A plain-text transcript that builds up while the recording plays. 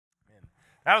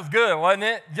That was good, wasn't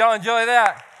it? Did y'all enjoy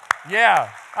that? Yeah,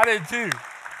 I did too.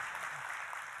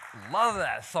 Love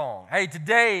that song. Hey,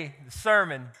 today the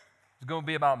sermon is going to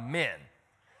be about men.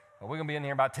 But we're going to be in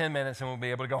here about 10 minutes and we'll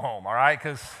be able to go home, all right?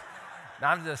 Because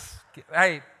I'm going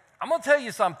to tell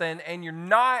you something, and you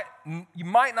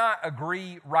might not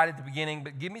agree right at the beginning,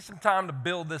 but give me some time to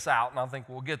build this out, and I think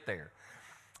we'll get there.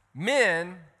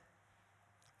 Men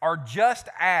are just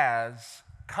as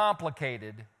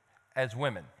complicated as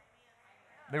women.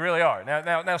 They really are.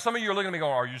 Now, some of you are looking at me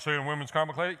going, are you saying women's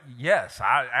complicated? Yes,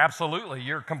 absolutely.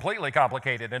 You're completely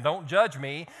complicated. And don't judge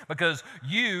me because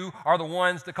you are the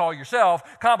ones that call yourself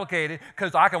complicated,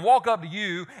 because I can walk up to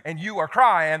you and you are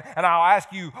crying and I'll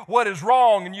ask you, what is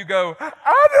wrong? And you go,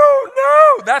 I don't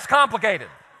know. That's complicated.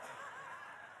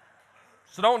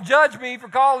 So don't judge me for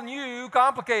calling you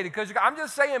complicated, because I'm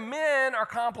just saying men are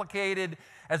complicated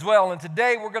as well. And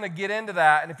today we're going to get into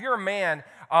that. And if you're a man,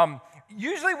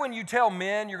 usually when you tell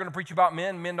men you're going to preach about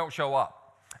men, men don't show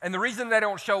up. And the reason they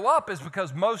don't show up is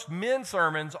because most men's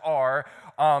sermons are,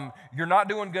 you're not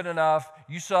doing good enough,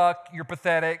 you suck, you're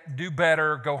pathetic, do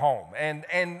better, go home. And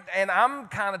I'm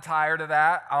kind of tired of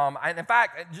that. And in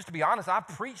fact, just to be honest, I've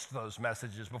preached those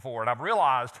messages before, and I've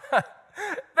realized they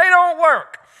don't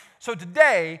work. So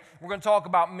today, we're going to talk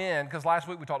about men, because last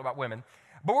week we talked about women.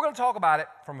 But we're going to talk about it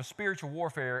from a spiritual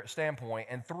warfare standpoint,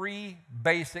 and three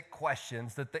basic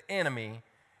questions that the enemy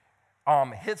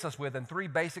hits us with, and three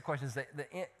basic questions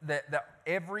that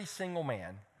every single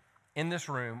man in this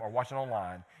room or watching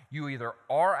online, you either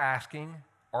are asking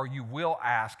or you will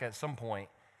ask at some point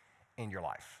in your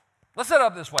life. Let's set it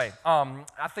up this way.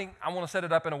 I think I want to set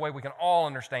it up in a way we can all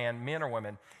understand, men or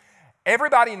women.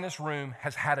 Everybody in this room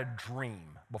has had a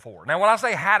dream before. Now, when I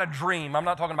say had a dream, I'm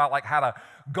not talking about like had a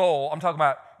goal. I'm talking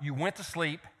about you went to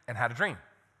sleep and had a dream.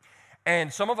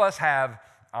 And some of us have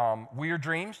weird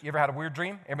dreams. You ever had a weird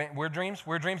dream? Weird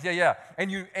dreams? Yeah.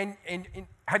 And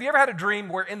have you ever had a dream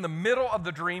where in the middle of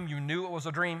the dream you knew it was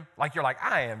a dream? Like you're like,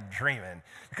 I am dreaming.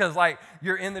 Because like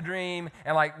you're in the dream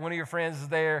and like one of your friends is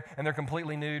there and they're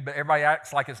completely nude, but everybody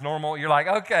acts like it's normal. You're like,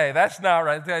 okay, that's not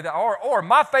right. Or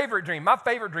my favorite dream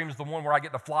is the one where I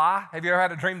get to fly. Have you ever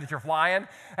had a dream that you're flying?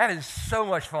 That is so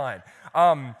much fun.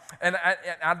 And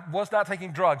I was not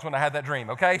taking drugs when I had that dream,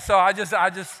 okay? So I just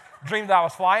dreamed that I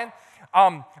was flying.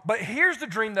 But here's the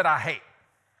dream that I hate.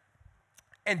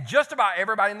 And just about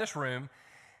everybody in this room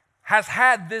has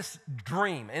had this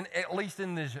dream, at least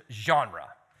in this genre.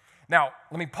 Now,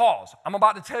 let me pause. I'm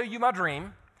about to tell you my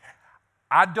dream.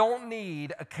 I don't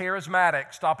need a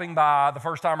charismatic stopping by the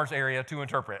first timers area to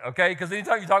interpret, okay? Because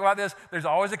anytime you talk about this, there's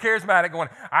always a charismatic going,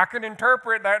 I can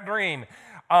interpret that dream.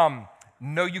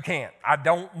 No, you can't. I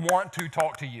don't want to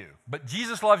talk to you. But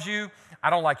Jesus loves you.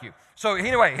 I don't like you. So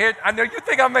anyway, here, I know you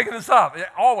think I'm making this up.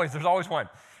 There's always one.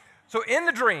 So in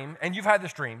the dream, and you've had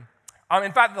this dream,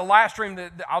 in fact, the last dream,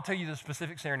 I'll tell you the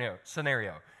specific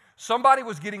scenario. Somebody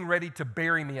was getting ready to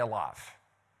bury me alive,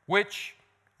 which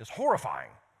is horrifying.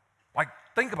 Like,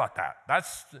 think about that.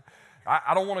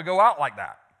 I don't want to go out like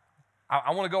that.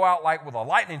 I want to go out like with a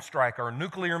lightning strike or a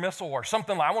nuclear missile or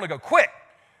something. I want to go quick.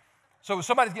 So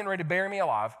somebody's getting ready to bury me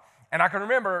alive, and I can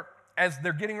remember as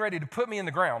they're getting ready to put me in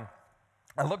the ground,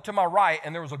 I looked to my right,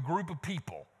 and there was a group of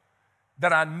people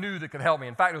that I knew that could help me.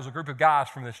 In fact, it was a group of guys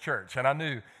from this church, and I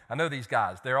know these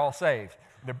guys. They're all saved.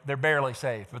 They're barely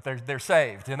saved, but they're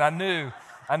saved. And I knew.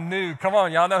 Come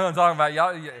on, y'all know who I'm talking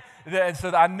about. And so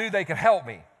I knew they could help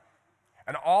me.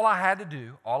 And all I had to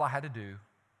do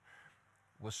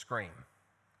was scream.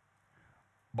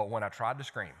 But when I tried to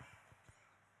scream,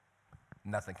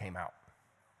 nothing came out.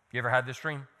 You ever had this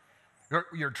dream?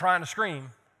 You're trying to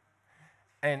scream,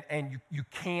 and you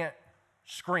can't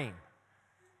scream.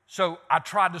 So I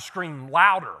tried to scream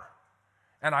louder,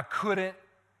 and I couldn't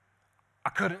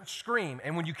scream.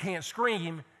 And when you can't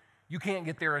scream, you can't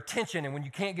get their attention. And when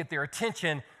you can't get their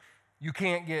attention, you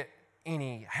can't get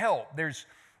any help.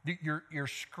 You're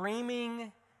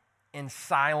screaming in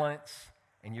silence,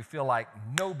 and you feel like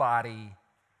nobody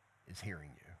is hearing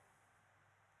you.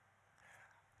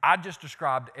 I just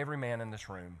described every man in this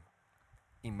room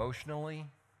emotionally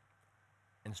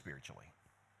and spiritually.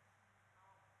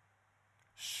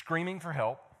 Screaming for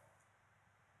help,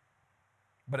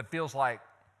 but it feels like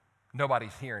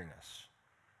nobody's hearing us.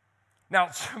 Now,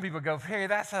 some people go, hey,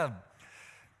 that's a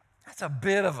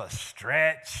bit of a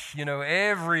stretch. You know,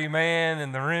 every man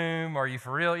in the room, are you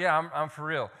for real? Yeah, I'm for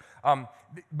real.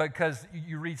 Because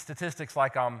you read statistics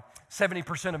like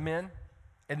 70% of men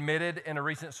admitted in a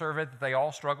recent survey that they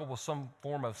all struggle with some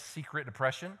form of secret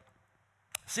depression.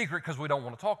 Secret because we don't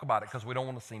want to talk about it, because we don't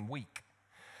want to seem weak.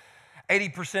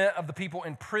 80% of the people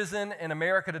in prison in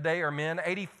America today are men.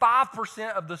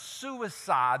 85% of the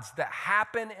suicides that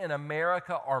happen in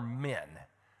America are men.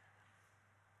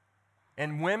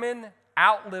 And women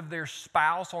outlive their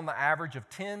spouse on the average of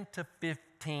 10 to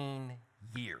 15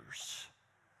 years.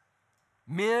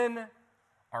 Men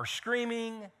are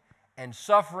screaming and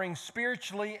suffering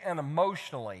spiritually and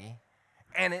emotionally,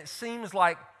 and it seems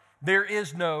like there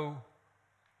is no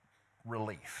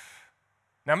relief.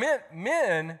 Now,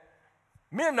 men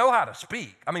know how to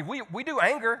speak. I mean, we do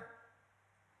anger.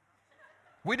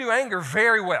 We do anger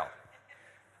very well,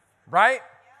 right?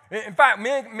 In fact,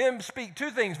 men speak two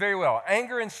things very well: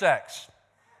 anger and sex.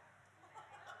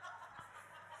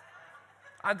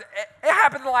 It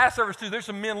happened in the last service too. There's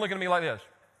some men looking at me like this.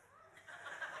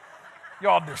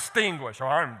 Y'all distinguished. Oh,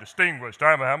 I'm distinguished.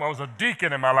 I was a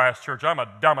deacon in my last church. I'm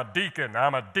a deacon.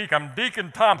 I'm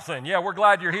Deacon Thompson. Yeah, we're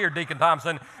glad you're here, Deacon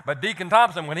Thompson. But Deacon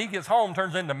Thompson, when he gets home,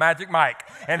 turns into Magic Mike,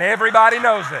 and everybody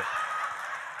knows it.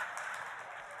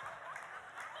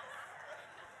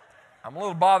 I'm a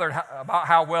little bothered about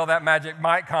how well that Magic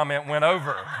Mike comment went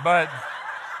over, but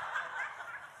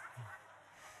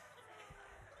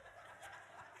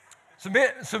So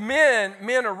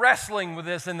men are wrestling with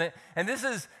this, and this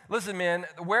is, listen, men,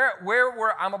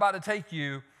 where I'm about to take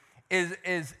you is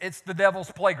it's the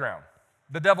devil's playground.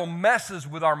 The devil messes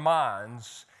with our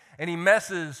minds, and he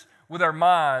messes with our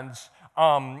minds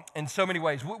in so many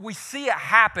ways. We see it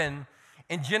happen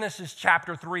in Genesis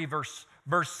chapter 3, verse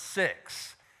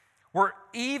 6, where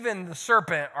Eve and the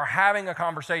serpent are having a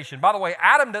conversation. By the way,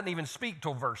 Adam doesn't even speak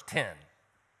till verse 10.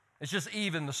 It's just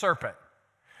Eve and the serpent.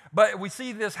 But we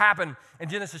see this happen in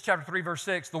Genesis chapter 3, verse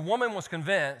 6. The woman was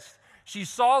convinced. She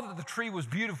saw that the tree was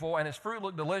beautiful and its fruit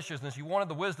looked delicious, and she wanted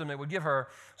the wisdom it would give her.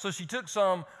 So she took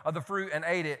some of the fruit and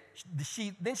ate it.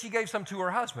 Then she gave some to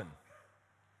her husband,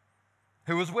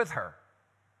 who was with her,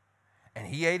 and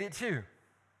he ate it too.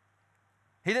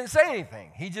 He didn't say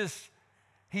anything. He just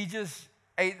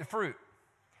ate the fruit.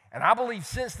 And I believe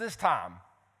since this time,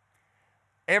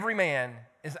 every man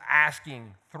is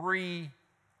asking three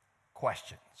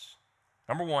questions.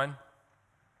 Number one,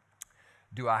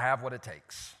 do I have what it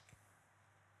takes?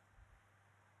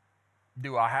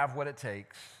 Do I have what it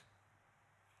takes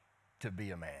to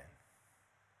be a man?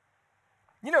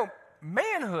 You know,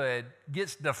 manhood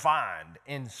gets defined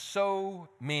in so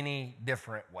many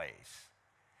different ways.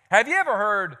 Have you ever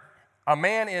heard a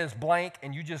man is blank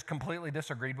and you just completely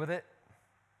disagreed with it?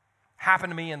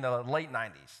 Happened to me in the late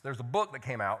 90s. There's a book that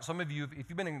came out. Some of you, if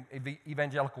you've been in the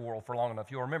evangelical world for long enough,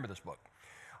 you'll remember this book.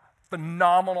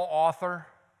 Phenomenal author.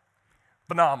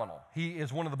 Phenomenal. He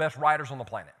is one of the best writers on the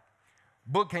planet.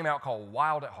 Book came out called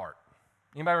Wild at Heart.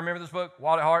 Anybody remember this book,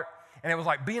 Wild at Heart? And it was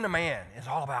like being a man is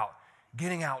all about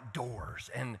getting outdoors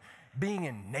and being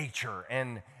in nature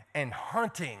and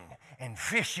hunting and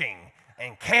fishing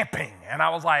and camping. And I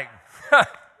was like,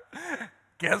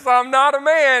 guess I'm not a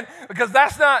man, because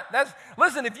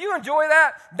listen, if you enjoy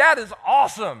that, that is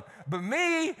awesome. But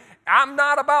me, I'm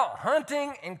not about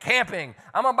hunting and camping.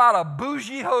 I'm about a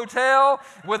bougie hotel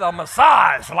with a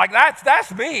massage. Like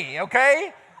that's me,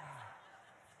 okay?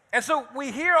 And so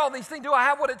we hear all these things. Do I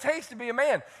have what it takes to be a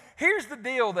man? Here's the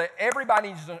deal that everybody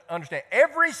needs to understand.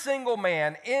 Every single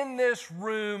man in this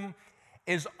room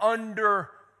is under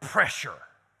pressure.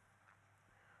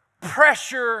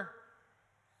 Pressure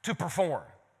to perform.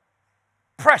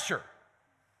 Pressure.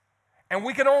 And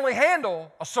we can only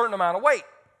handle a certain amount of weight.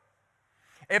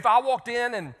 If I walked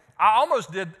in and I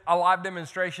almost did a live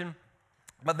demonstration,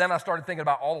 but then I started thinking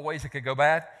about all the ways it could go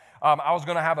bad. I was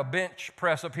going to have a bench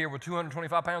press up here with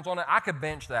 225 pounds on it. I could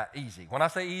bench that easy. When I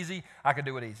say easy, I could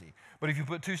do it easy. But if you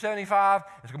put 275,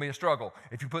 it's going to be a struggle.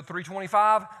 If you put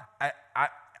 325, it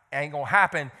ain't going to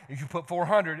happen. If you put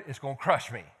 400, it's going to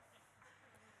crush me.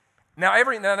 Now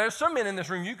there's some men in this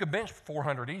room, you could bench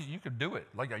 400 easy. You could do it.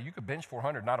 Like you could bench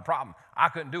 400, not a problem. I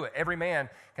couldn't do it. Every man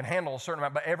can handle a certain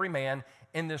amount, but every man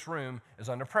in this room is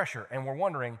under pressure. And we're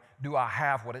wondering, do I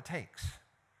have what it takes?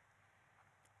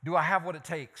 Do I have what it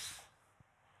takes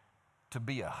to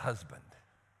be a husband?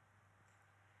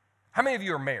 How many of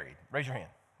you are married? Raise your hand.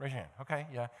 Raise your hand. Okay,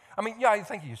 yeah. I mean, yeah,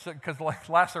 thank you. Because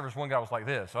last service, one guy was like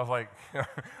this. I was like,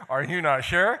 are you not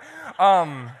sure?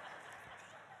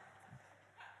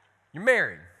 You're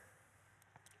married.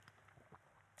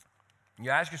 You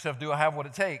ask yourself, do I have what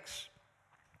it takes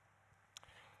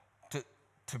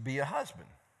to be a husband?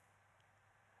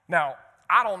 Now,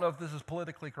 I don't know if this is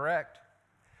politically correct,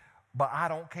 but I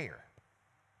don't care.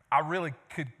 I really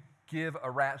could give a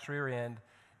rat's rear end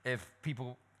if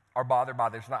people are bothered by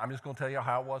this. I'm just going to tell you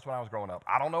how it was when I was growing up.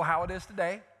 I don't know how it is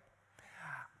today,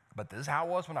 but this is how it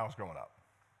was when I was growing up.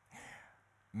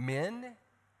 Men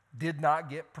did not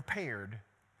get prepared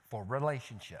for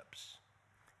relationships.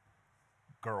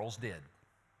 Girls did.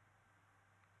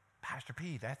 Pastor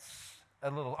P, that's a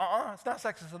little, it's not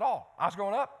sexist at all. I was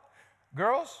growing up,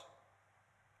 girls,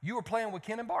 you were playing with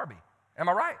Ken and Barbie. Am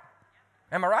I right?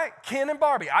 Am I right? Ken and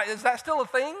Barbie. Is that still a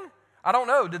thing? I don't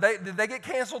know. Did they get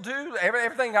canceled too?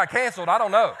 Everything got canceled. I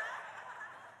don't know.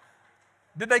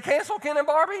 Did they cancel Ken and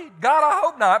Barbie? God, I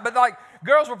hope not. But like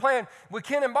girls were playing with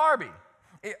Ken and Barbie.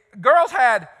 Girls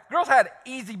had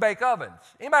easy bake ovens.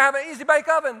 Anybody have an easy bake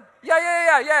oven?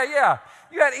 Yeah.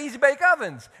 You had easy bake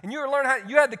ovens, and you were learning how.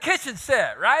 You had the kitchen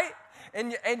set, right?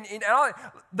 And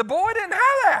the boy didn't have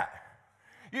that.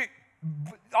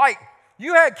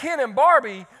 You had Ken and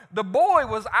Barbie. The boy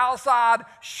was outside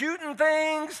shooting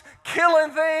things,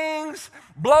 killing things,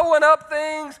 blowing up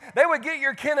things. They would get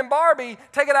your Ken and Barbie,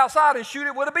 take it outside, and shoot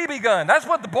it with a BB gun. That's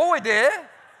what the boy did.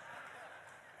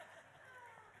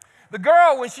 The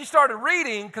girl, when she started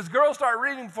reading, because girls start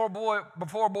reading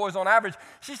before boys on average,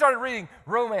 she started reading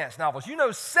romance novels. You know,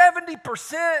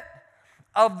 70%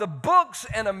 of the books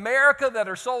in America that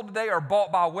are sold today are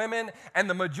bought by women, and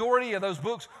the majority of those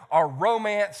books are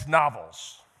romance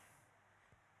novels.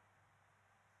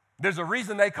 There's a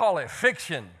reason they call it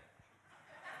fiction.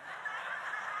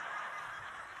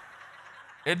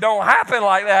 It don't happen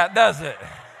like that, does it?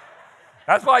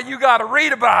 That's why you got to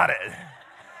read about it.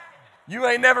 You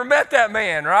ain't never met that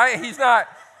man, right? He's not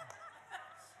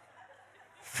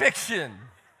fiction.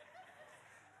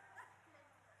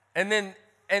 And then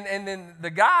the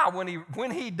guy, when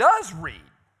he does read,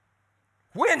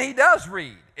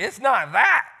 it's not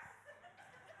that.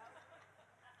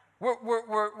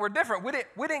 We're different.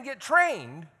 We didn't get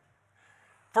trained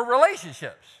for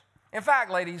relationships. In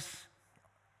fact, ladies,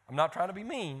 I'm not trying to be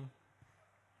mean.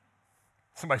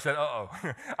 Somebody said, uh-oh.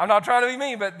 I'm not trying to be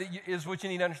mean, but is what you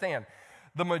need to understand.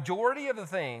 The majority of the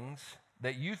things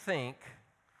that you think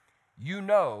you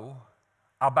know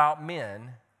about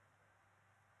men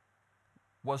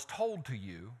was told to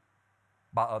you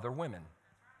by other women.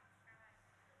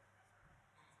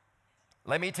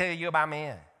 Let me tell you about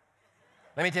men.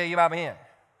 Let me tell you about men.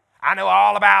 I know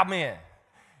all about men.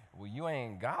 Well, you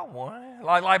ain't got one.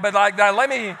 Let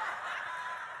me.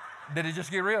 Did it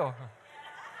just get real?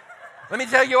 Let me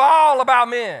tell you all about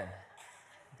men.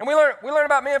 And we learn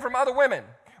about men from other women.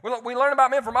 We learn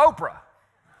about men from Oprah.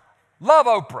 Love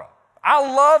Oprah. I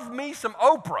love me some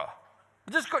Oprah.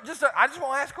 I just want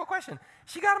to ask a question.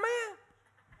 She got a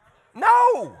man?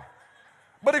 No.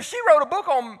 But if she wrote a book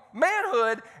on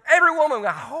manhood, every woman would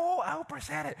go, oh, Oprah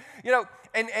said it. You know,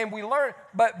 and we learn,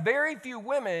 but very few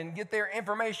women get their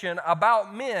information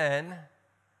about men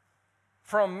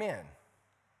from men.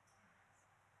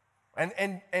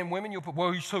 And women, you'll put,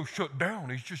 well, he's so shut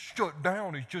down. He's just shut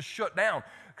down. He's just shut down.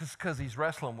 Because he's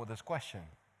wrestling with this question.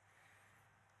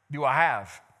 Do I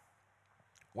have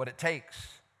what it takes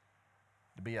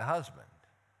to be a husband?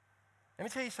 Let me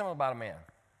tell you something about a man.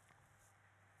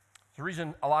 It's the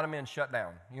reason a lot of men shut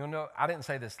down. You know, I didn't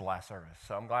say this the last service,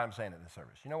 so I'm glad I'm saying it this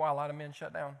service. You know why a lot of men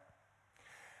shut down?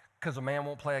 Because a man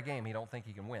won't play a game he don't think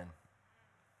he can win.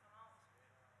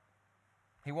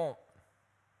 He won't.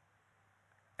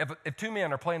 If two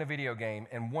men are playing a video game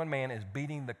and one man is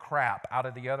beating the crap out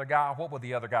of the other guy, what would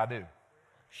the other guy do?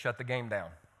 Shut the game down.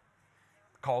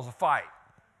 Cause a fight.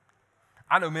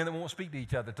 I know men that won't speak to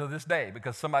each other to this day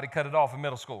because somebody cut it off in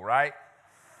middle school, right?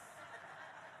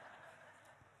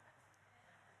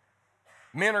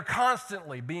 Men are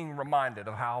constantly being reminded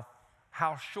of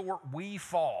how short we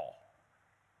fall.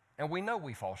 And we know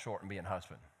we fall short in being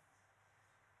husband.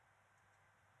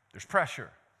 There's pressure.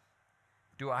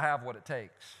 Do I have what it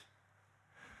takes?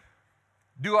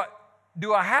 Do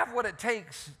I have what it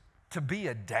takes to be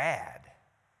a dad?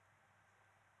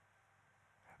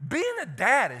 Being a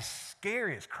dad is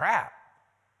scary as crap.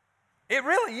 It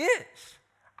really is.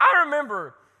 I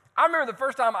remember the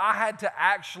first time I had to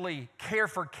actually care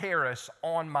for Karis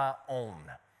on my own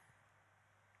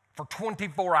for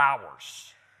 24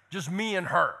 hours, just me and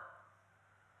her.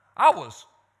 I was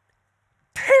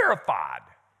terrified.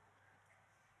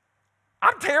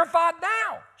 I'm terrified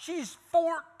now. She's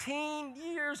 14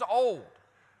 years old.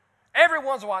 Every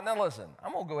once in a while, now listen,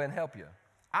 I'm going to go ahead and help you.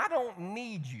 I don't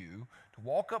need you to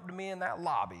walk up to me in that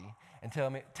lobby and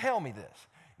tell me this.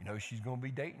 You know she's going to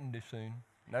be dating this soon.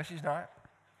 No, she's not.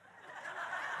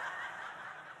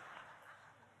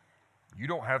 You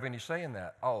don't have any say in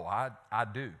that. Oh, I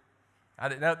do.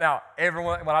 Now,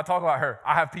 everyone, when I talk about her,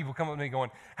 I have people come up to me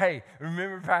going, hey,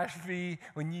 remember Pastor Fee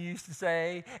when you used to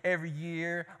say every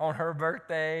year on her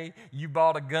birthday you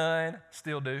bought a gun?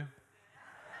 Still do.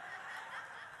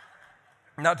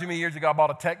 Not too many years ago, I bought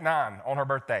a Tech 9 on her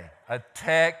birthday. A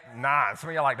Tech 9. Some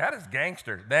of you are like, that is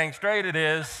gangster. Dang straight it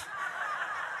is.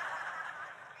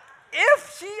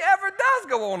 If she ever does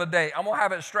go on a date, I'm going to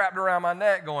have it strapped around my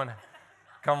neck going,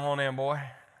 come on in, boy.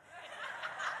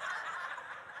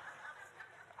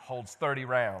 Holds 30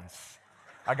 rounds.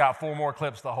 I got 4 more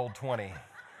clips to hold 20.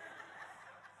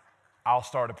 I'll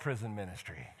start a prison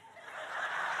ministry.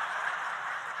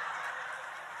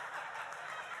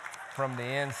 From the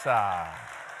inside.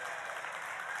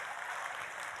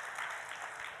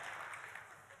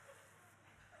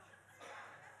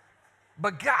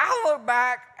 But I look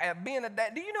back at being a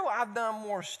dad. Do you know I've done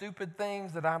more stupid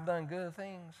things than I've done good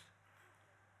things?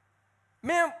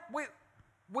 Men, we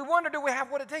wonder, do we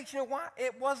have what it takes? You know why?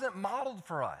 It wasn't modeled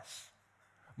for us.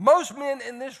 Most men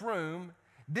in this room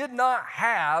did not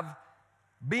have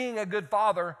being a good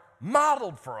father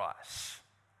modeled for us.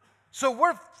 So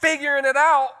we're figuring it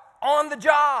out on the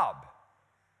job.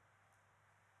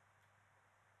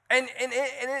 And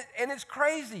it's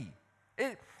crazy.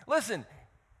 Listen,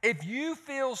 if you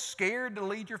feel scared to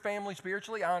lead your family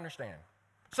spiritually, I understand.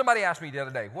 Somebody asked me the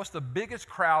other day, what's the biggest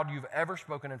crowd you've ever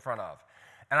spoken in front of?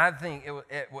 And I think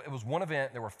it was one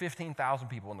event, there were 15,000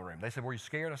 people in the room. They said, were you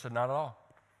scared? I said, not at all.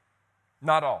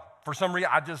 Not at all. For some reason,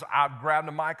 I grabbed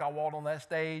the mic, I walked on that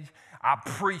stage, I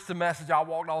preached the message, I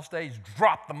walked off stage,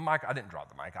 dropped the mic. I didn't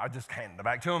drop the mic, I just handed it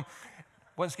back to him.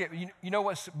 Wasn't scary. You know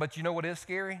what is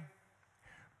scary?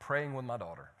 Praying with my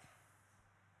daughter.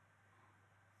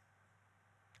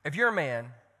 If you're a man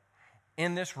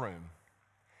in this room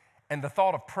and the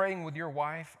thought of praying with your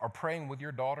wife or praying with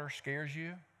your daughter scares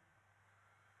you,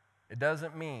 it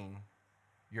doesn't mean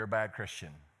you're a bad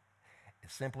Christian. It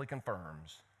simply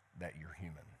confirms that you're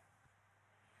human.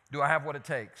 Do I have what it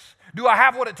takes? Do I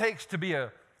have what it takes to be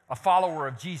a follower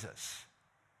of Jesus?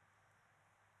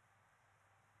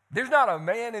 There's not a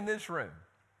man in this room,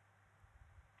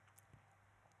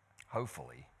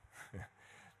 hopefully,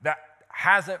 that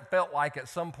hasn't felt like at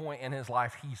some point in his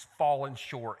life he's fallen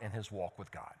short in his walk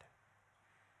with God.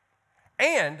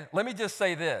 And let me just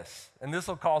say this, and this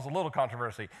will cause a little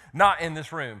controversy, not in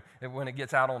this room when it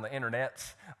gets out on the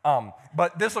internets,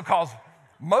 but this will cause,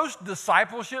 most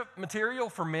discipleship material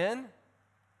for men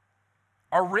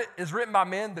is written by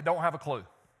men that don't have a clue.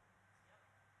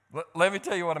 Let me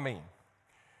tell you what I mean.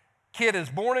 Kid is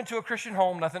born into a Christian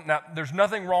home, there's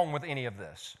nothing wrong with any of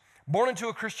this. Born into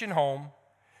a Christian home,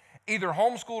 either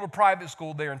homeschooled or private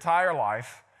schooled their entire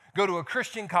life, go to a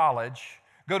Christian college,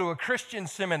 go to a Christian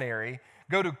seminary,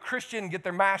 go to Christian, get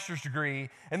their master's degree,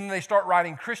 and then they start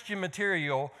writing Christian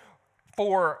material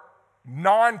for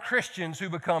non-Christians who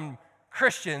become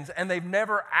Christians, and they've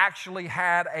never actually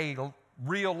had a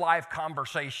real life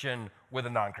conversation with a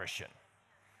non-Christian.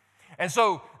 And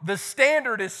so the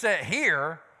standard is set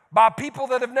here by people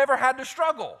that have never had to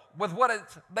struggle with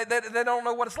they don't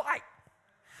know what it's like.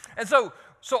 And so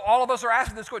all of us are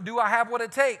asking this question, do I have what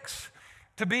it takes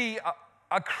to be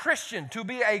a Christian, to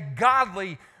be a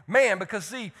godly man? Because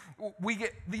see, we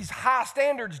get these high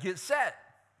standards get set.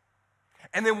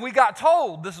 And then we got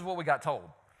told, this is what we got told.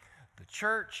 The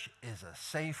church is a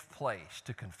safe place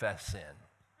to confess sin.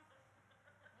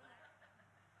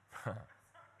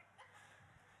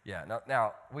 Yeah,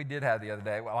 now we did have the other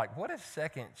day, like, what is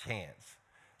second chance?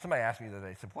 Somebody asked me the other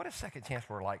day, said, what is second chance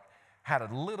where like had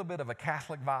a little bit of a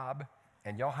Catholic vibe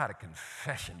and y'all had a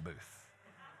confession booth?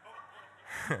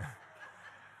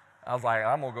 I was like,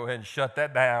 I'm going to go ahead and shut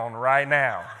that down right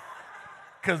now.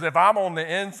 Because if I'm on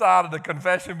the inside of the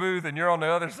confession booth and you're on the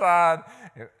other side,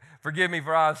 forgive me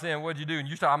for I sin, what'd you do? And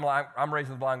you start, I'm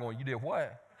raising the blind going, you did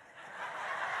what?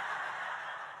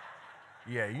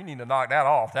 Yeah, you need to knock that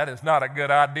off. That is not a good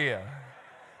idea.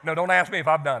 No, don't ask me if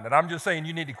I've done it. I'm just saying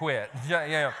you need to quit.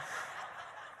 Yeah.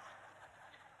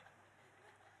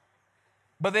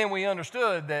 But then we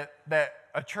understood that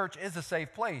a church is a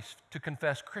safe place to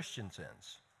confess Christian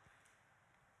sins.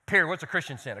 Period. What's a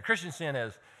Christian sin? A Christian sin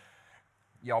is,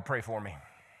 y'all pray for me.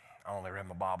 I only read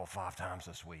my Bible 5 times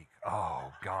this week.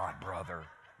 Oh, God, brother,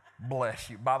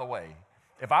 bless you. By the way,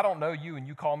 if I don't know you and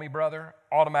you call me brother,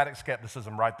 automatic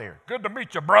skepticism right there. Good to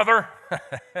meet you, brother.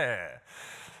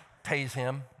 Tase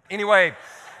him. Anyway,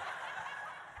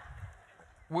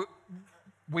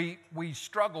 we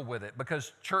struggle with it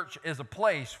because church is a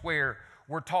place where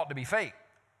we're taught to be fake.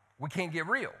 We can't get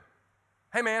real.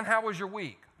 Hey, man, how was your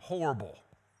week? Horrible.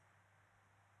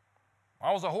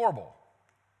 Why was it horrible?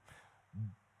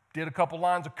 Did a couple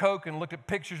lines of coke and looked at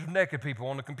pictures of naked people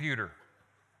on the computer.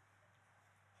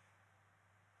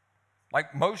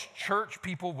 Like most church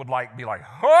people would be like,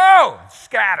 oh,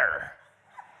 scatter.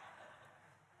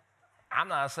 I'm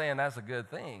not saying that's a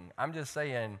good thing. I'm just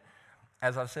saying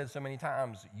as I've said so many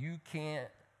times, you can't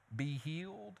be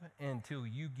healed until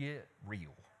you get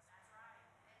real.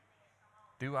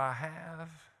 Do I have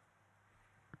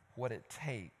what it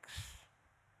takes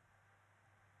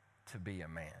to be a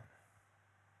man?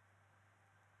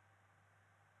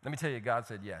 Let me tell you, God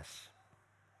said yes.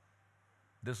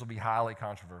 This will be highly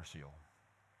controversial.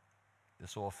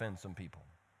 This will offend some people.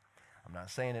 I'm not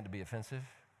saying it to be offensive.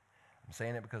 I'm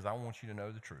saying it because I want you to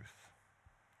know the truth.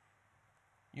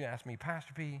 You ask me,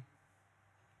 Pastor P,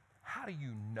 how do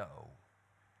you know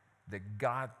that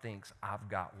God thinks I've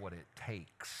got what it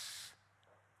takes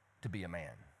to be a man?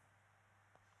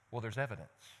 Well, there's evidence.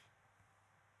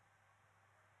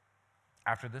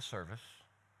 After this service,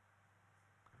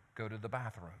 go to the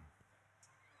bathroom.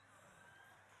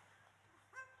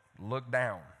 Look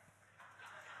down.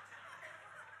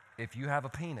 If you have a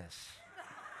penis,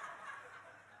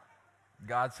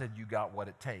 God said you got what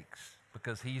it takes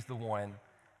because he's the one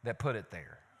that put it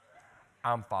there.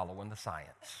 I'm following the science.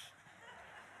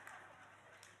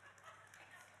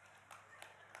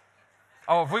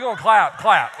 Oh, if we're going to clap,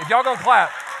 clap. If y'all going to clap,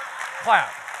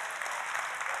 clap.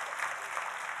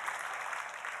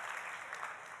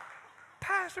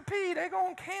 Pastor P, they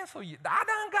going to cancel you. I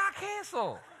done got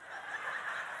canceled.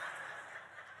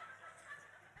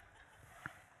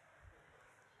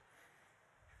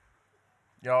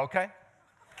 Y'all okay?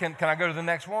 Can I go to the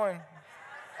next one?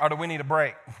 Or do we need a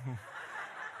break?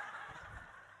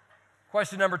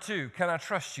 Question number 2, can I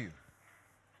trust you?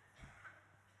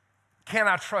 Can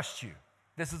I trust you?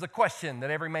 This is a question that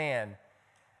every man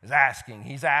is asking.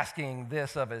 He's asking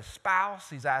this of his spouse.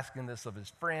 He's asking this of his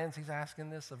friends. He's asking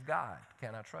this of God.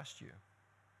 Can I trust you?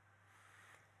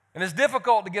 And it's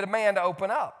difficult to get a man to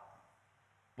open up.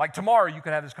 Like tomorrow, you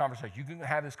could have this conversation. You can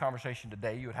have this conversation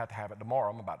today. You would have to have it tomorrow.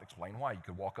 I'm about to explain why. You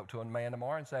could walk up to a man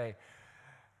tomorrow and say,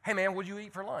 hey, man, what'd you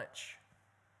eat for lunch?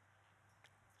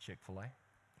 Chick-fil-A.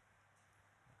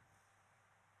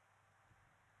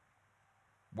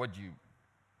 What'd you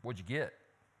get?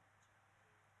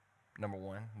 Number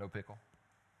 1, no pickle.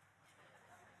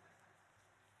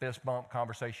 Fist bump,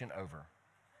 conversation over.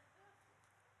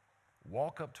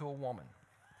 Walk up to a woman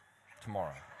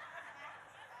tomorrow.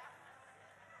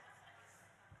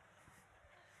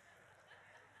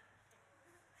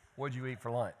 What'd you eat for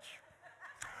lunch?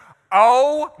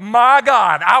 Oh my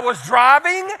God, I was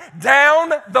driving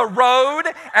down the road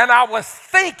and I was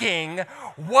thinking,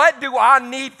 what do I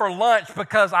need for lunch?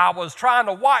 Because I was trying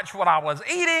to watch what I was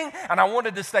eating and I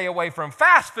wanted to stay away from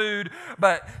fast food,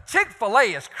 but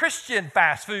Chick-fil-A is Christian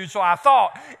fast food, so I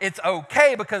thought it's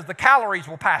okay because the calories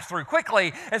will pass through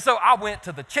quickly. And so I went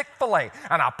to the Chick-fil-A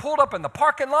and I pulled up in the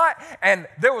parking lot and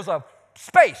there was a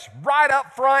space right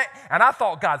up front, and I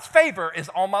thought God's favor is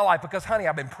on my life because, honey,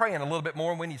 I've been praying a little bit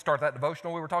more when you start that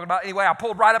devotional we were talking about. Anyway, I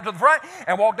pulled right up to the front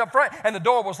and walked up front, and the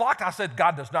door was locked. I said,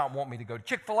 God does not want me to go to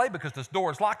Chick-fil-A because this door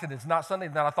is locked and it's not Sunday.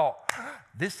 And then I thought,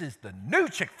 this is the new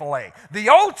Chick-fil-A. The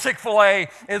old Chick-fil-A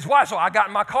is why. So I got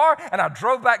in my car and I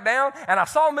drove back down and I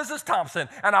saw Mrs. Thompson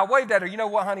and I waved at her. You know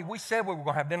what, honey? We said we were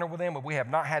going to have dinner with them, but we have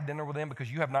not had dinner with them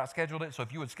because you have not scheduled it. So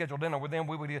if you would schedule dinner with them,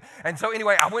 we would. And so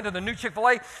anyway, I went to the new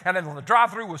Chick-fil-A, and then the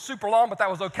drive-thru was super long, but that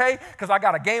was okay because I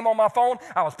got a game on my phone.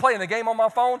 I was playing the game on my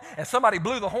phone, and somebody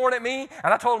blew the horn at me,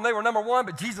 and I told them they were number 1,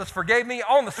 but Jesus forgave me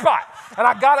on the spot. And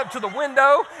I got up to the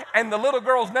window, and the little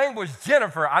girl's name was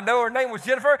Jennifer. I know her name was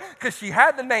Jennifer because she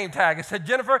had the name tag. It said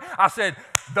Jennifer. I said,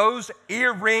 those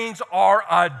earrings are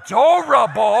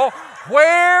adorable.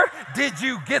 Where did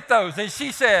you get those? And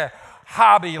she said,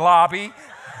 Hobby Lobby.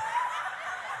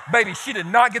 Baby, she did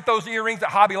not get those earrings at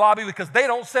Hobby Lobby because they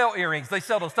don't sell earrings. They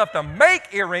sell the stuff to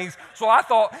make earrings. So I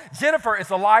thought Jennifer is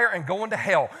a liar and going to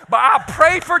hell. But I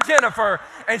prayed for Jennifer,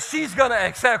 and she's going to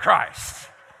accept Christ.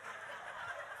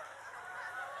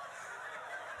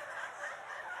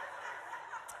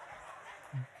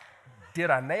 Did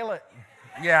I nail it?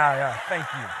 Yeah.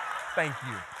 Thank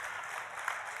you.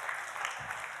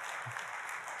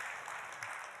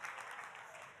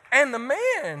 And the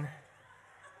man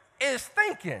is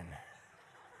thinking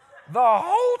the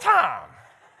whole time,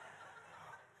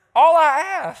 all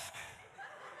I asked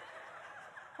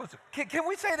was, can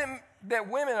we say that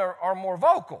women are more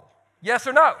vocal? Yes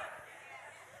or no?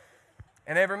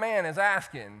 And every man is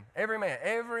asking, every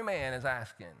man is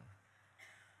asking,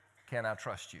 can I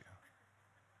trust you?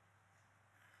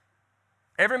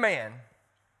 Every man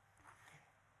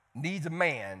needs a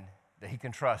man that he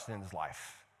can trust in his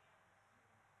life.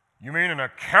 You mean an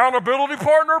accountability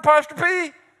partner, Pastor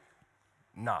P?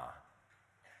 Nah.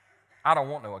 I don't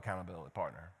want no accountability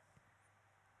partner.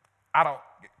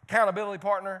 Accountability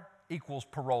partner equals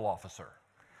parole officer.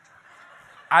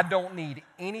 I don't need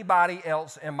anybody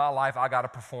else in my life I got to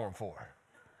perform for.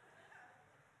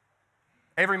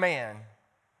 Every man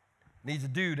needs a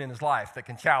dude in his life that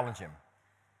can challenge him.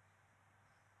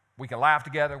 We can laugh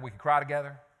together. We can cry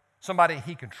together. Somebody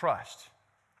he can trust.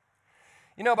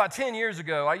 You know, about 10 years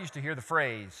ago, I used to hear the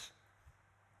phrase,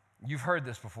 you've heard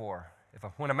this before,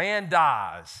 when a man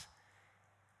dies,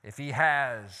 if he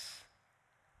has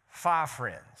 5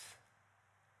 friends,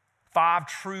 5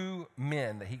 true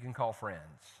men that he can call friends,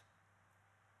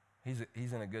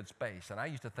 he's in a good space. And I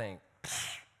used to think,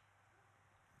 5,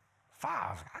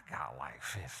 I got like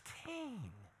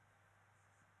 15.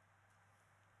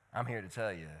 I'm here to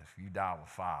tell you, if you die with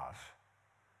 5,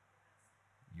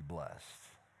 you're blessed.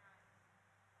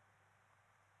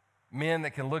 Men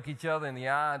that can look each other in the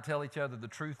eye and tell each other the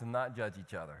truth and not judge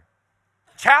each other.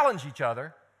 Challenge each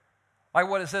other. Like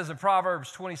what it says in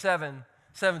Proverbs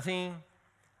 27:17.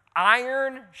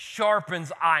 Iron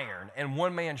sharpens iron, and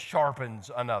one man sharpens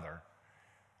another.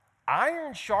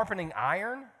 Iron sharpening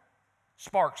iron,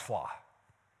 sparks fly.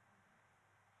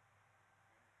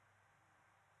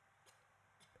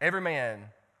 Every man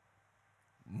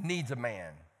needs a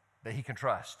man that he can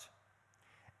trust.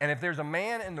 And if there's a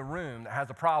man in the room that has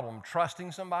a problem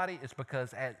trusting somebody, it's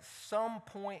because at some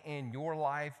point in your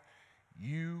life,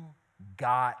 you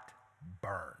got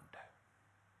burned.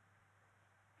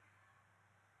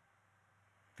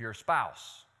 If you're a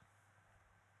spouse,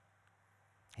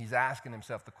 he's asking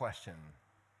himself the question,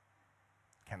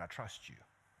 can I trust you?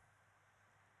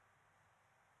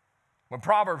 When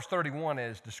Proverbs 31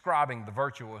 is describing the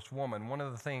virtuous woman, one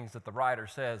of the things that the writer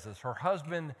says is her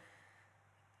husband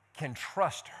can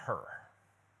trust her,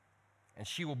 and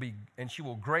she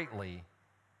will greatly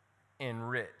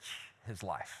enrich his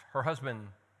life. Her husband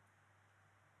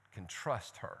can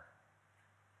trust her.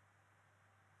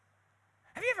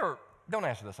 Have you ever, don't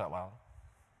answer this out loud,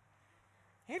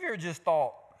 have you ever just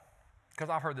thought, because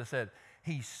I've heard this said,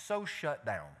 he's so shut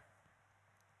down.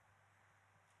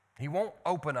 He won't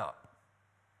open up.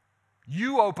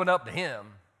 You open up to him,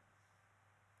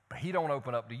 but he don't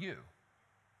open up to you.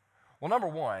 Well, number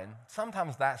one,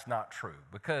 sometimes that's not true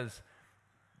because,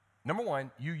 number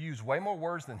one, you use way more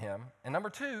words than him. And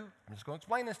number two, I'm just going to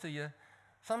explain this to you.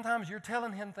 Sometimes you're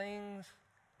telling him things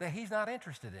that he's not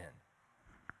interested in.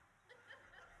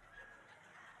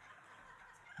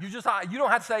 You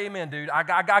don't have to say amen, dude. I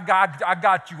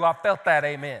got you. I felt that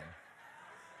amen.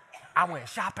 I went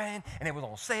shopping, and it was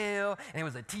on sale, and it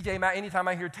was at TJ Maxx. Anytime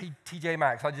I hear TJ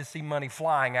Maxx, I just see money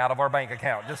flying out of our bank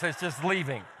account. It's just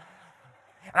leaving.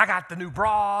 And I got the new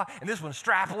bra, and this one's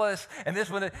strapless, and this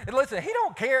one, and listen, he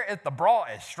don't care if the bra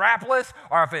is strapless,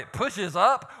 or if it pushes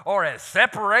up, or it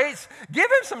separates. Give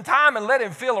him some time and let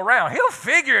him feel around. He'll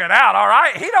figure it out, all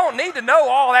right? He don't need to know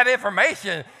all that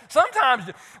information. Sometimes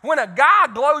when a guy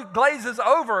glazes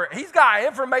over, he's got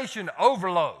information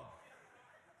overload.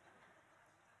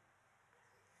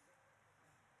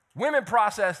 Women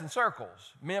process in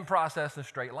circles. Men process in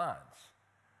straight lines.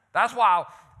 That's why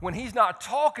when he's not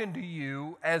talking to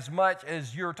you as much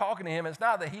as you're talking to him, it's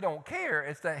not that he don't care,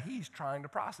 it's that he's trying to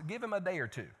process. Give him a day or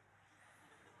two.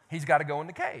 He's got to go in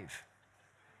the cave.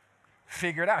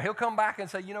 Figure it out. He'll come back and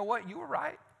say, you know what, you were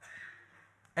right.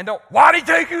 And why'd it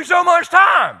take you so much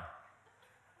time?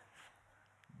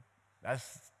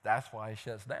 That's why he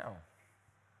shuts down.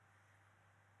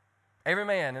 Every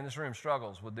man in this room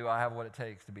struggles with, do I have what it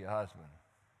takes to be a husband?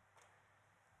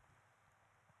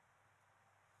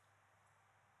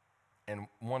 And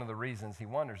one of the reasons he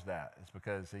wonders that is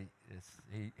because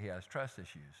he has trust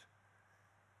issues.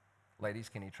 Ladies,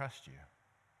 can he trust you?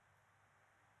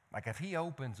 Like if he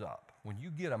opens up, when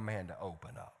you get a man to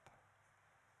open up,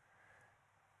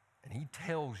 and he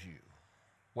tells you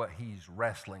what he's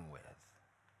wrestling with,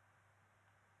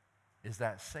 is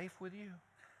that safe with you?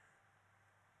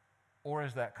 Or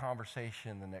is that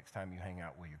conversation the next time you hang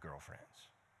out with your girlfriends?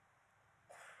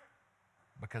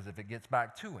 Because if it gets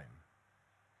back to him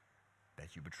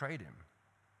that you betrayed him,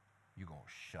 you're going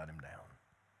to shut him down.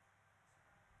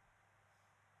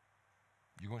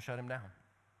 You're going to shut him down.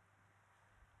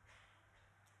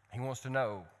 He wants to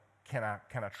know, can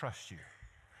I trust you?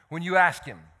 When you ask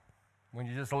him, when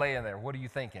you're just laying there, what are you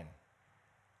thinking?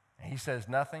 And he says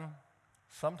nothing,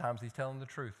 sometimes he's telling the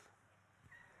truth.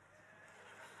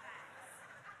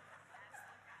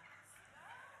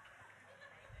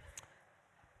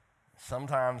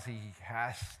 Sometimes he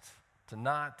has to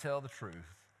not tell the truth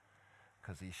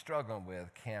because he's struggling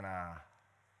with, can I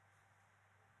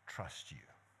trust you?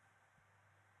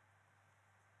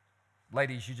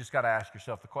 Ladies, you just got to ask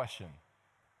yourself the question,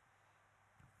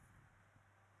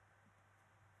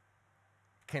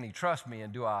 can he trust me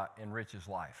and do I enrich his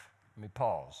life? Let me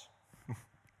pause.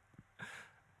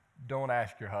 don't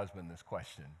ask your husband this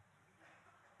question.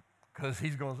 Because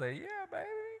he's going to say, yeah, baby,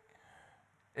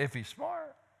 if he's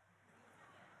smart.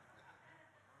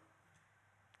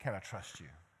 Can I trust you?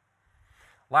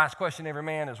 Last question every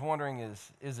man is wondering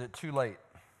is it too late?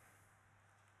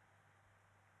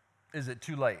 Is it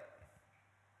too late?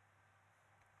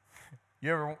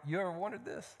 You ever wondered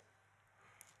this?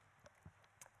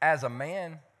 As a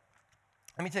man,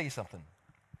 let me tell you something.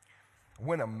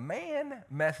 When a man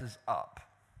messes up,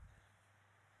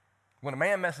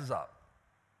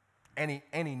 and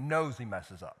he knows he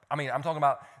messes up. I mean, I'm talking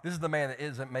about, this is the man that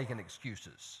isn't making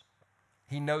excuses.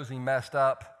 He knows he messed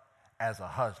up as a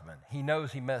husband. He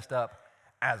knows he messed up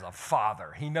as a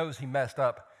father. He knows he messed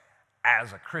up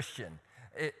as a Christian.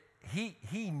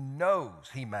 He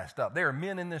knows he messed up. There are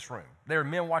men in this room, there are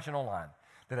men watching online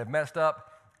that have messed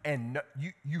up, and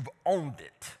you've owned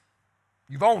it.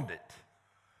 You've owned it.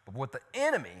 But what the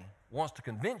enemy wants to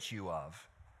convince you of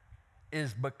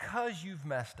is because you've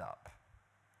messed up,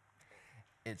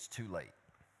 it's too late.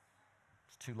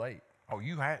 It's too late. Oh,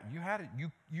 you had it.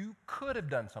 You could have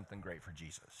done something great for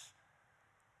Jesus.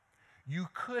 You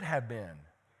could have been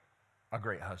a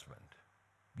great husband.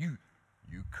 You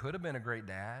could have been a great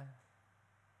dad.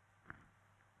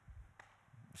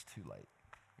 It's too late.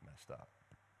 You messed up.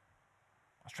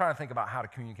 I was trying to think about how to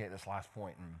communicate this last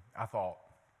point, and I thought,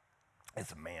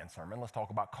 it's a man sermon. Let's talk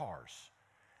about cars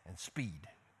and speed.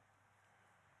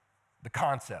 The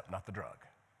concept, not the drug.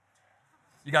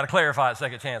 You got to clarify at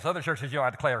second chance. Other churches, you don't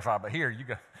have to clarify, but here, you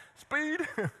got speed.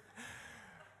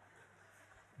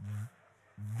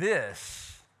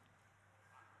 This,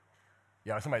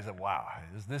 somebody said, wow,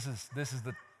 this is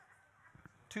the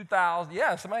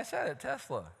 2000, somebody said it,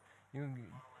 Tesla.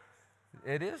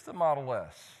 It is the Model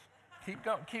S. Keep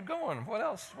going. What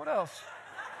else?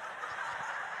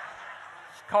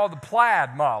 It's called the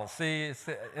Plaid model. See,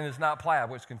 it's not Plaid,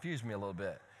 which confused me a little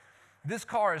bit. This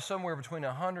car is somewhere between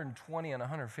 $120,000 and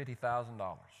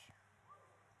 $150,000.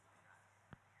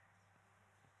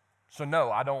 So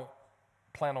no, I don't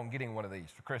plan on getting one of these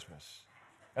for Christmas.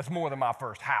 That's more than my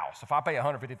first house. If I pay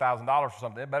 $150,000 for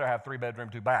something, it better have 3-bedroom,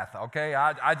 2-bath. Okay,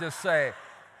 I just say,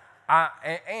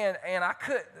 and I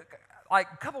could, like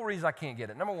a couple of reasons I can't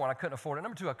get it. Number one, I couldn't afford it.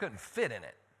 Number two, I couldn't fit in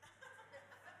it.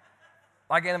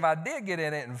 Like, and if I did get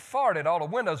in it and farted, all the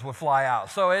windows would fly out.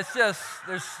 So it's just,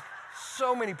 there's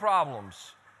so many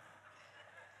problems.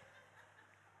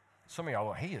 Some of y'all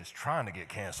are, he is trying to get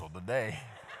canceled today.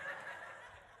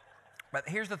 But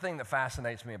here's the thing that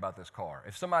fascinates me about this car.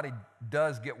 If somebody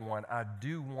does get one, I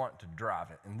do want to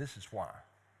drive it, and this is why.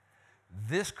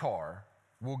 This car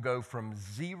will go from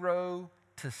 0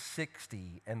 to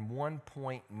 60 in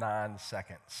 1.9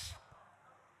 seconds.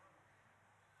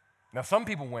 Now, some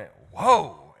people went,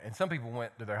 whoa, and some people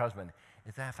went to their husband,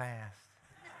 is that fast?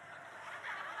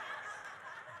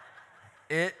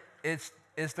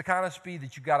 It's the kind of speed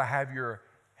that you got to have your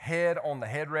head on the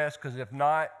headrest, because if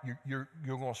not, you're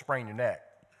going to sprain your neck.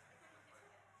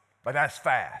 But that's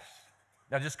fast.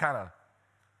 Now, just kind of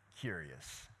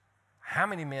curious, how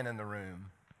many men in the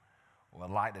room would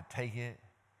like to take it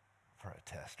for a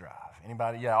test drive?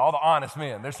 Anybody? Yeah, all the honest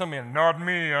men. There's some men, not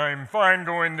me, I'm fine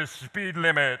going the speed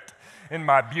limit in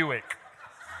my Buick.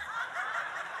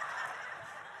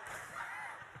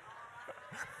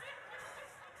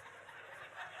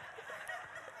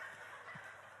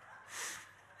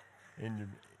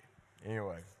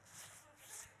 Anyway,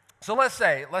 so let's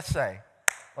say,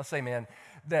 man,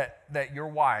 that your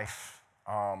wife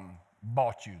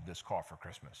bought you this car for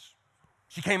Christmas.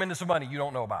 She came into some money you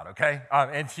don't know about, okay?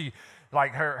 And she,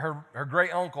 like her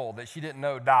great uncle that she didn't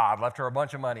know died, left her a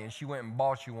bunch of money, and she went and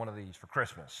bought you one of these for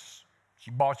Christmas. She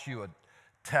bought you a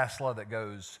Tesla that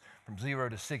goes from 0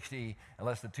 to 60 in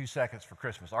less than 2 seconds for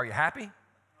Christmas. Are you happy?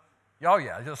 Oh,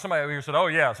 yeah. Somebody over here said, oh,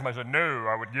 yeah. Somebody said, no,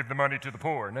 I would give the money to the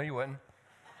poor. No, you wouldn't.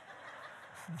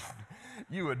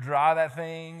 You would drive that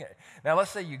thing. Now,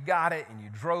 let's say you got it and you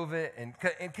drove it. And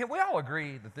can we all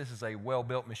agree that this is a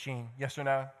well-built machine? Yes or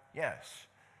no? Yes.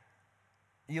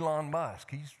 Elon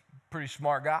Musk, he's a pretty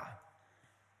smart guy.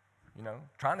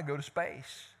 Trying to go to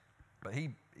space. But he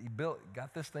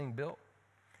got this thing built.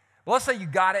 Well, let's say you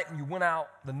got it and you went out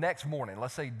the next morning.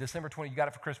 Let's say December 20, you got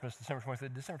it for Christmas, December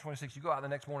 25th, December 26th, you go out the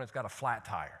next morning, it's got a flat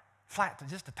tire.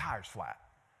 Just the tire's flat.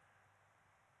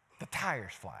 The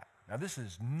tire's flat. Now, this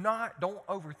is not, don't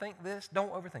overthink this.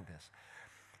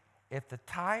 If the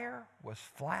tire was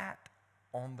flat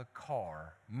on the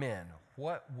car, men,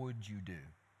 what would you do?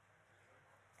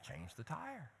 Change the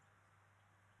tire.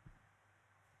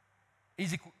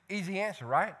 Easy answer,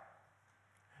 right?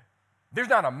 There's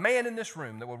not a man in this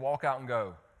room that would walk out and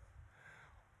go,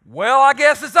 well, I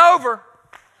guess it's over.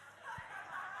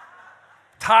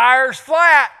 Tire's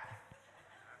flat.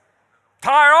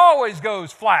 Tire always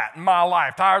goes flat in my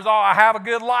life. I have a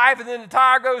good life, and then the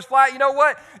tire goes flat. You know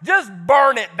what? Just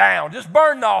burn it down. Just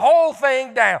burn the whole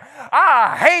thing down.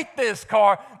 I hate this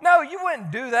car. No, you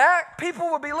wouldn't do that. People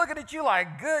would be looking at you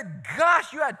like, good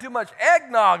gosh, you had too much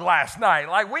eggnog last night.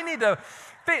 Like, we need to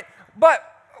fit. But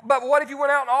what if you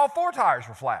went out and all 4 tires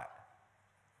were flat?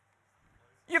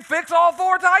 You fix all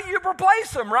 4 tires, you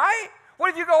replace them, right?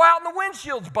 What if you go out and the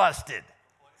windshield's busted?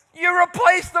 You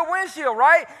replace the windshield,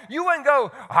 right? You wouldn't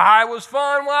go, I was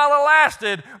fun while it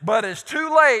lasted, but it's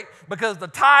too late because the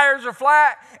tires are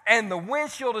flat and the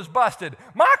windshield is busted.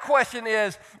 My question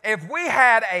is, if we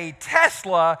had a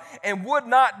Tesla and would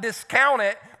not discount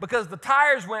it because the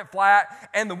tires went flat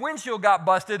and the windshield got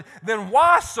busted, then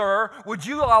why, sir, would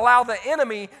you allow the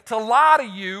enemy to lie to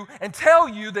you and tell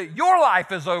you that your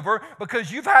life is over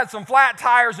because you've had some flat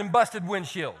tires and busted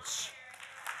windshields?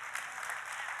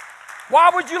 Why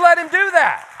would you let him do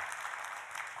that?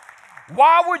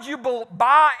 Why would you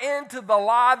buy into the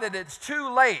lie that it's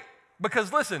too late?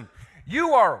 Because listen,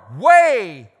 you are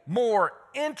way more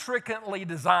intricately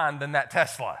designed than that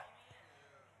Tesla.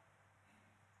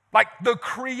 Like the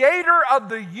creator of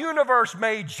the universe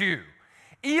made you.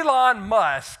 Elon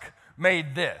Musk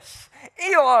made this.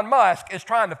 Elon Musk is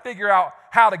trying to figure out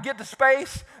how to get to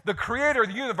space. The creator of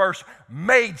the universe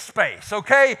made space,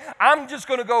 okay? I'm just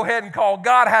going to go ahead and call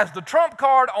God has the trump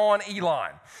card on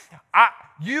Elon.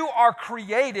 You are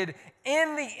created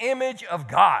in the image of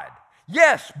God.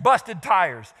 Yes, busted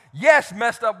tires. Yes,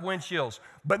 messed up windshields.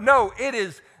 But no, it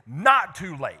is not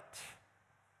too late.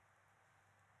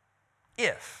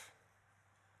 If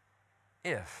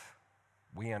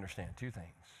we understand 2 things.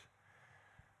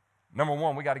 Number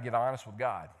 1, we got to get honest with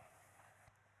God.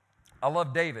 I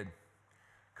love David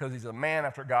because he's a man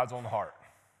after God's own heart.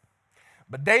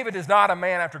 But David is not a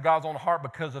man after God's own heart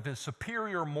because of his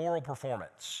superior moral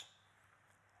performance.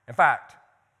 In fact,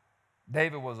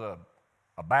 David was a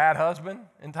bad husband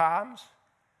in times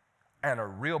and a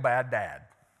real bad dad.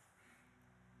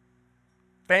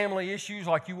 Family issues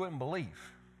like you wouldn't believe.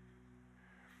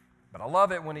 But I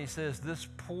love it when he says, this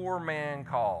poor man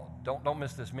called. Don't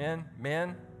miss this. Men.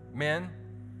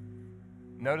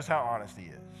 Notice how honest he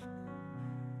is.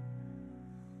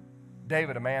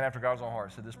 David, a man after God's own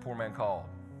heart, said, this poor man called.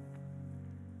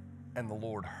 And the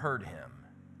Lord heard him.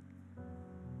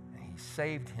 And he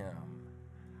saved him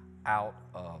out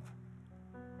of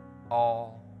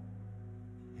all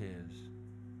his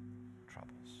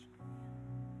troubles.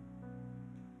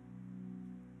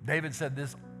 David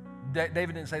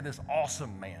didn't say this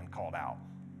awesome man called out.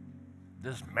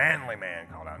 This manly man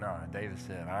called out. No, David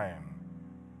said, I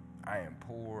am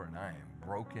poor and I am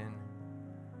broken.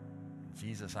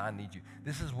 Jesus, I need you.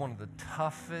 This is one of the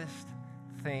toughest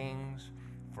things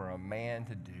for a man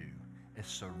to do is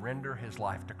surrender his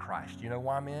life to Christ. You know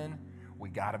why, men? We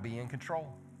got to be in control.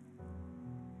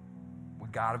 We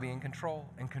got to be in control.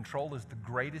 And control is the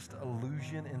greatest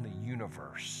illusion in the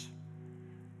universe.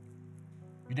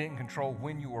 You didn't control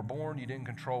when you were born. You didn't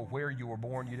control where you were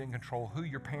born. You didn't control who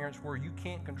your parents were. You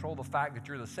can't control the fact that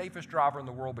you're the safest driver in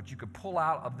the world, but you could pull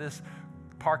out of this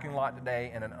parking lot today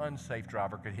and an unsafe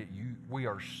driver could hit you. We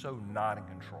are so not in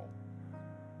control.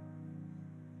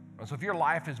 And so if your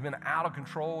life has been out of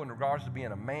control in regards to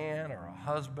being a man or a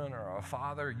husband or a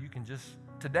father, you can just,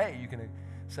 today, you can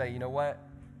say, you know what?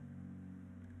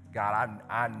 God,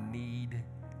 I need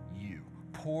you.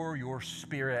 Pour your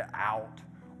spirit out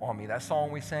on me. That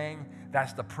song we sang,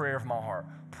 that's the prayer of my heart.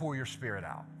 Pour your spirit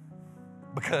out.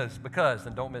 Because,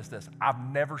 and don't miss this, I've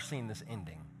never seen this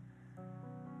ending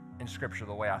in Scripture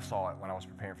the way I saw it when I was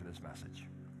preparing for this message.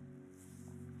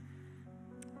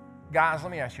 Guys,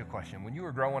 let me ask you a question. When you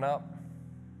were growing up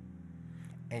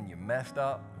and you messed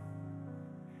up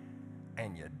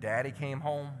and your daddy came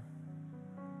home,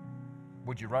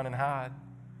 would you run and hide?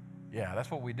 Yeah, that's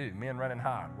what we do. Men run and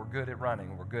hide. We're good at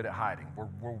running. We're good at hiding.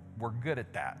 We're good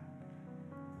at that.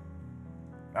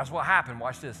 That's what happened.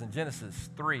 Watch this. In Genesis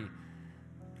 3,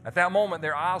 at that moment,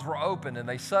 their eyes were opened and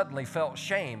they suddenly felt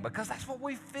shame because that's what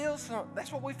we feel.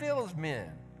 That's what we feel as men.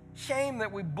 Shame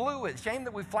that we blew it. Shame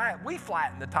that we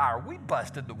flattened the tire. We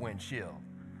busted the windshield.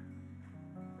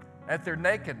 At their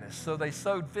nakedness, so they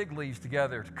sewed fig leaves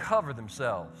together to cover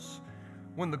themselves.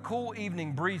 When the cool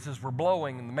evening breezes were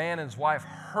blowing and the man and his wife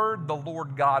heard the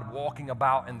Lord God walking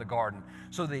about in the garden,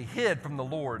 so they hid from the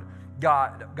Lord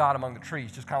God among the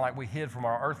trees, just kind of like we hid from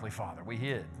our earthly father. We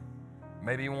hid.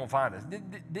 Maybe he won't find us.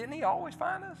 Didn't he always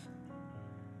find us?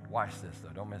 Watch this,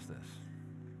 though. Don't miss this.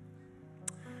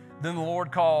 Then the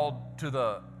Lord called to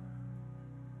the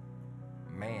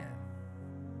man,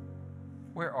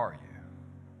 where are you?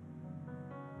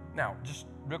 Now, just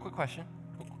real quick question.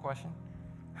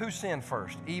 Who sinned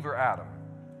first, Eve or Adam?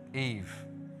 Eve.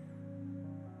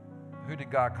 Who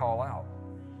did God call out?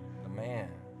 The man.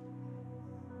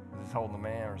 He's holding the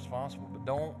man responsible. But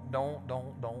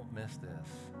don't miss this.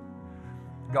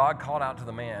 God called out to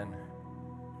the man,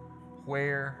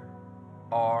 where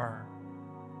are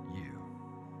you?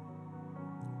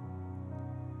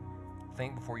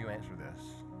 Think before you answer this.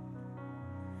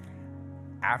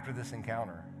 After this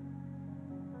encounter,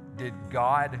 did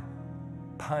God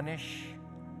punish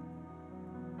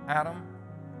Adam?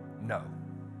 No.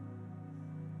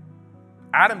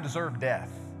 Adam deserved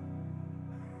death,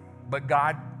 but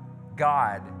God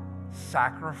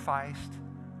sacrificed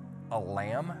a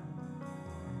lamb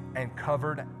and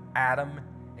covered Adam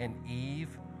and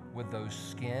Eve with those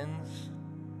skins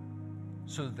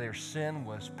so that their sin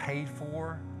was paid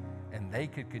for and they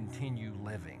could continue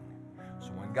living. So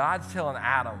when God's telling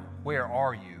Adam, where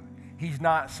are you? He's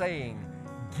not saying,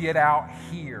 get out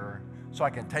here so I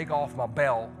can take off my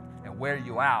belt and wear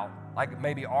you out like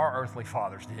maybe our earthly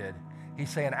fathers did. He's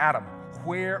saying, Adam,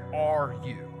 where are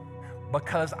you?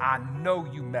 Because I know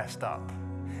you messed up.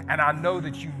 And I know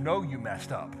that you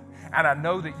messed up. And I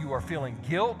know that you are feeling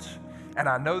guilt. And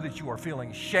I know that you are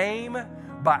feeling shame.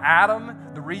 But Adam,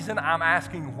 the reason I'm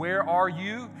asking where are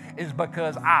you is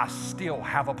because I still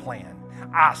have a plan.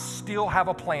 I still have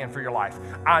a plan for your life.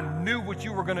 I knew what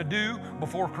you were going to do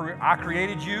before I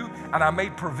created you, and I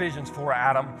made provisions for it,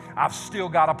 Adam. I've still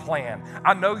got a plan.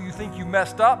 I know you think you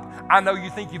messed up. I know you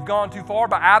think you've gone too far,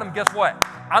 but Adam, guess what?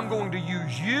 I'm going to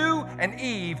use you and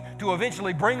Eve to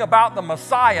eventually bring about the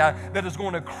Messiah that is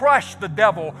going to crush the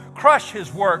devil, crush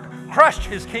his work, crush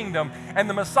his kingdom, and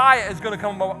the Messiah is going to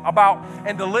come about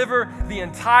and deliver the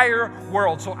entire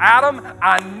world. So Adam,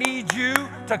 I need you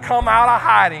to come out of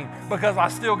hiding because I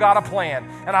still got a plan.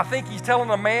 And I think he's telling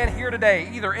a man here today,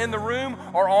 either in the room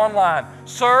or online,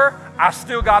 sir, I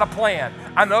still got a plan.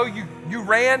 I know you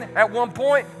ran at one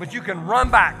point, but you can run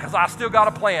back because I still got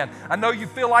a plan. I know you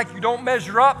feel like you don't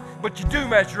measure up, but you do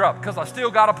measure up because I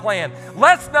still got a plan.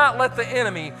 Let's not let the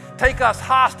enemy take us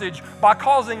hostage by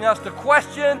causing us to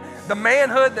question the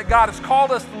manhood that God has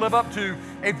called us to live up to.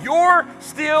 If you're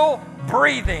still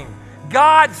breathing,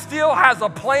 God still has a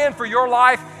plan for your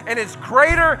life, and it's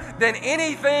greater than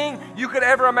anything you could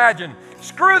ever imagine.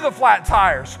 Screw the flat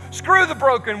tires. Screw the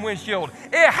broken windshield.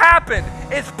 It happened.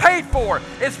 It's paid for.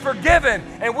 It's forgiven.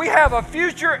 And we have a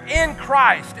future in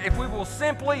Christ if we will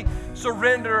simply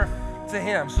surrender to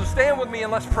Him. So stand with me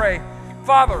and let's pray.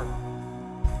 Father,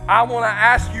 I want to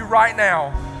ask you right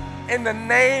now, in the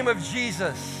name of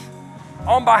Jesus,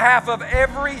 on behalf of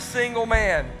every single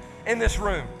man in this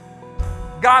room,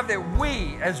 God, that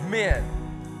we as men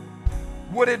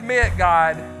would admit,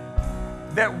 God,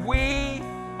 that we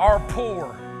are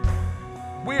poor.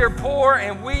 We are poor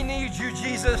and we need you,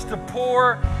 Jesus, to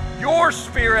pour your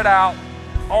Spirit out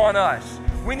on us.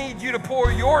 We need you to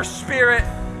pour your Spirit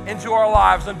into our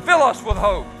lives and fill us with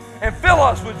hope and fill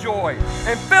us with joy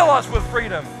and fill us with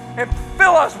freedom and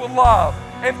fill us with love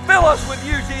and fill us with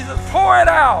you, Jesus. Pour it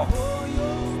out.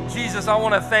 Jesus, I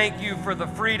want to thank you for the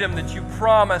freedom that you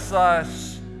promise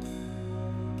us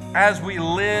as we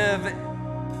live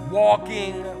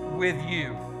walking with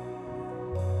you.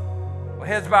 Well,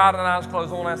 heads bowed and eyes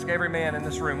closed. I want to ask every man in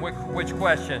this room, which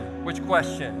question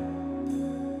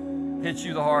hits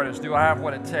you the hardest? Do I have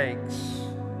what it takes?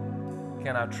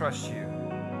 Can I trust you?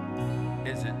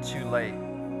 Is it too late?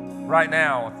 Right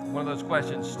now, if one of those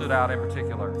questions stood out in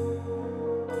particular,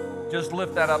 just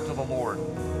lift that up to the Lord.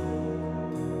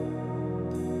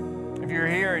 If you're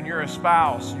here and you're a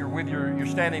spouse, you're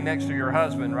standing next to your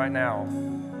husband right now,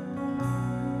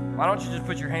 why don't you just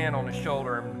put your hand on his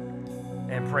shoulder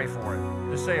and pray for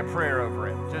him? Just say a prayer over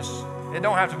it. It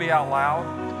don't have to be out loud.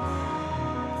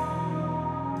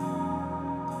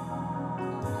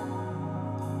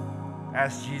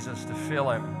 Ask Jesus to fill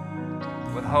him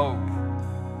with hope.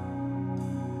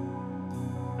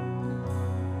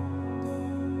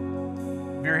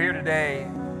 If you're here today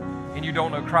and you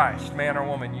don't know Christ, man or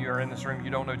woman, you are in this room,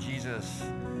 you don't know Jesus.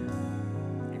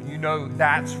 If you know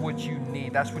that's what you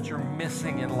need, that's what you're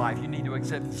missing in life, you need to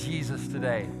accept Jesus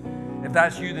today. If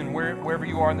that's you, then wherever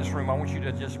you are in this room, I want you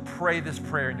to just pray this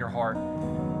prayer in your heart.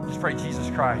 Just pray, Jesus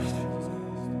Christ,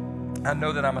 I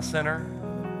know that I'm a sinner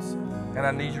and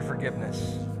I need your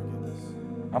forgiveness.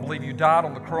 I believe you died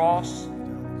on the cross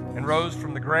and rose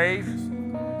from the grave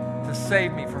to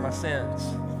save me from my sins.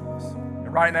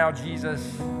 And right now,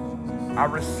 Jesus, I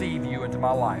receive you into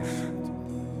my life.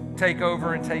 Take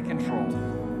over and take control.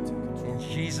 In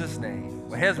Jesus' name.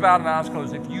 With heads bowed and eyes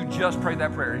closed, if you just prayed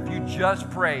that prayer, if you just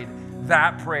prayed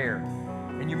that prayer,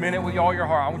 and you meant it with all your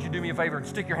heart, I want you to do me a favor and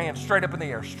stick your hand straight up in the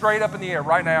air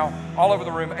right now, all over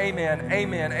the room. Amen,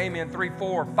 amen, amen. 3,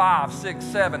 4, 5, 6,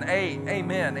 7, 8.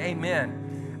 Amen,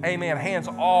 amen, amen. Hands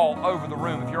all over the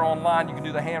room. If you're online, you can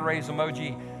do the hand raise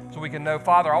emoji so we can know.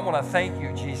 Father, I want to thank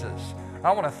you, Jesus.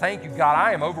 I want to thank you, God.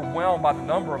 I am overwhelmed by the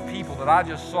number of people that I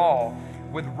just saw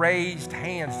with raised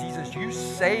hands. Jesus, you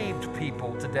saved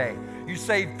people today. You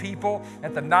saved people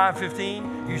at the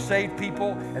 9:15. You saved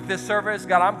people at this service.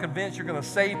 God, I'm convinced you're going to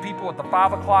save people at the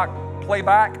 5 o'clock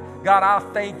playback. God, I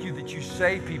thank you that you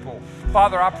save people.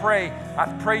 Father, I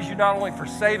praise you not only for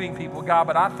saving people, God,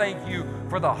 but I thank you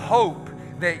for the hope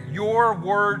that your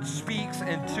word speaks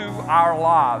into our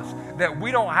lives, that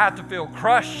we don't have to feel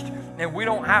crushed and we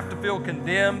don't have to feel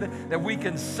condemned, that we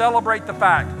can celebrate the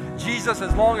fact, Jesus,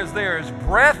 as long as there is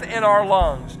breath in our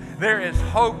lungs, there is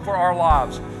hope for our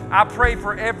lives. I pray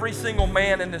for every single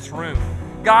man in this room.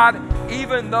 God,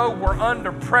 even though we're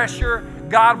under pressure,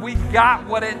 God, we've got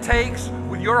what it takes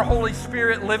with your Holy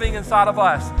Spirit living inside of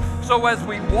us. So as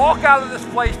we walk out of this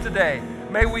place today,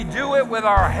 may we do it with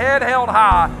our head held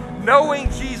high,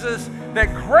 knowing, Jesus,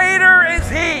 that greater is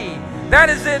He that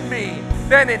is in me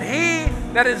than in he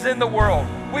that is in the world.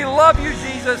 We love you,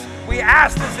 Jesus. We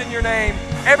ask this in your name.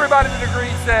 Everybody that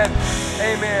agrees said,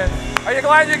 amen. Are you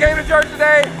glad you came to church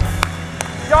today?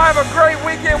 Y'all have a great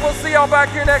weekend. We'll see y'all back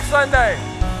here next Sunday.